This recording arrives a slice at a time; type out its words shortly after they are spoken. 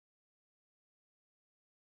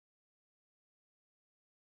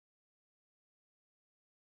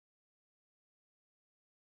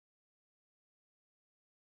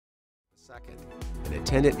second. An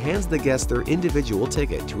attendant hands the guest their individual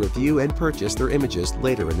ticket to review and purchase their images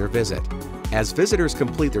later in their visit. As visitors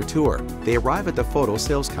complete their tour, they arrive at the photo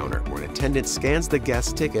sales counter where an attendant scans the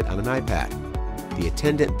guest's ticket on an iPad. The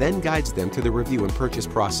attendant then guides them through the review and purchase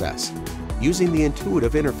process. Using the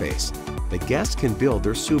intuitive interface, the guest can build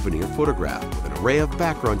their souvenir photograph with an array of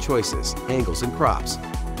background choices, angles, and crops.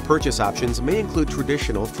 Purchase options may include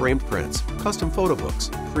traditional framed prints, custom photo books,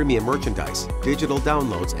 premium merchandise, digital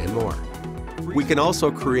downloads, and more. We can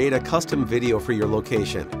also create a custom video for your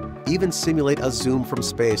location, even simulate a zoom from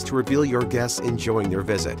space to reveal your guests enjoying their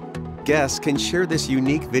visit. Guests can share this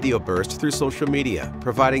unique video burst through social media,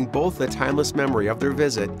 providing both the timeless memory of their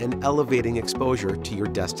visit and elevating exposure to your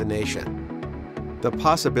destination. The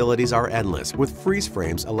possibilities are endless with Freeze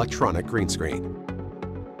Frame's electronic green screen.